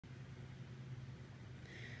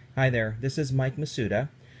Hi there, this is Mike Masuda,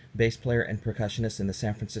 bass player and percussionist in the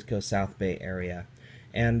San Francisco South Bay area.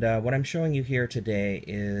 And what I'm showing you here today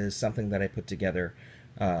is something that I put together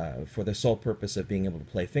for the sole purpose of being able to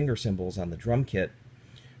play finger cymbals on the drum kit.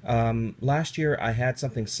 Last year I had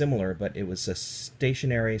something similar, but it was a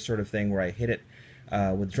stationary sort of thing where I hit it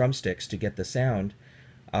with drumsticks to get the sound.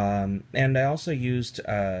 And I also used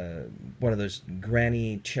one of those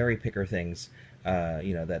granny cherry picker things,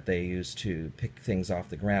 that they use to pick things off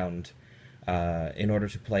the ground in order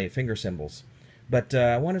to play finger cymbals. But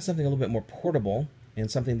I wanted something a little bit more portable and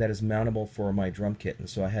something that is mountable for my drum kit, and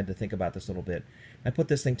so I had to think about this a little bit. I put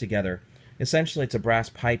this thing together. Essentially, it's a brass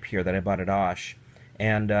pipe here that I bought at Osh,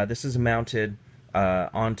 and this is mounted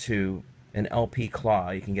onto an LP claw.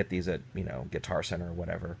 You can get these at, Guitar Center or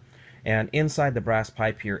whatever. And inside the brass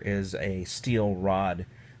pipe here is a steel rod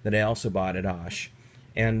that I also bought at Osh.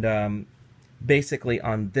 And basically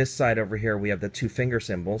on this side over here we have the two finger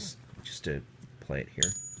cymbals, just to play it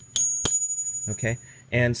here. Okay,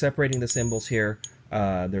 and separating the cymbals here,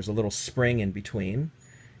 there's a little spring in between,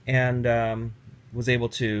 and was able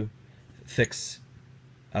to fix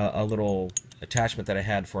a little attachment that I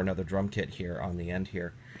had for another drum kit here on the end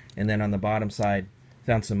here. And then on the bottom side,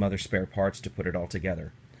 found some other spare parts to put it all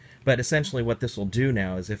together. But essentially what this will do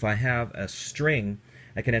now is if I have a string,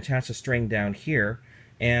 I can attach a string down here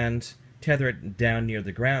and tether it down near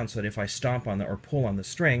the ground so that if I stomp on or pull on the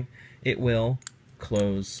string, it will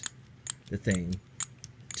close the thing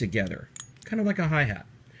together, kind of like a hi-hat.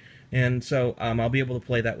 And so I'll be able to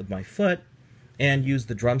play that with my foot and use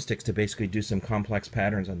the drumsticks to basically do some complex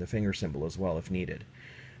patterns on the finger cymbal as well if needed.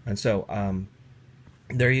 And so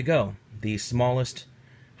there you go, the smallest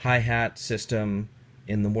hi-hat system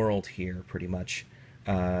in the world here, pretty much.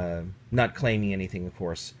 Not claiming anything, of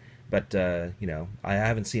course, but I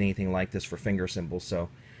haven't seen anything like this for finger cymbals, so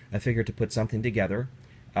I figured to put something together.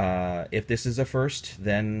 If this is a first,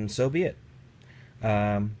 then so be it.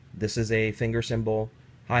 This is a finger cymbal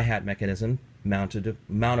hi-hat mechanism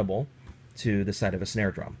mountable to the side of a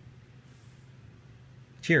snare drum.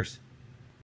 Cheers.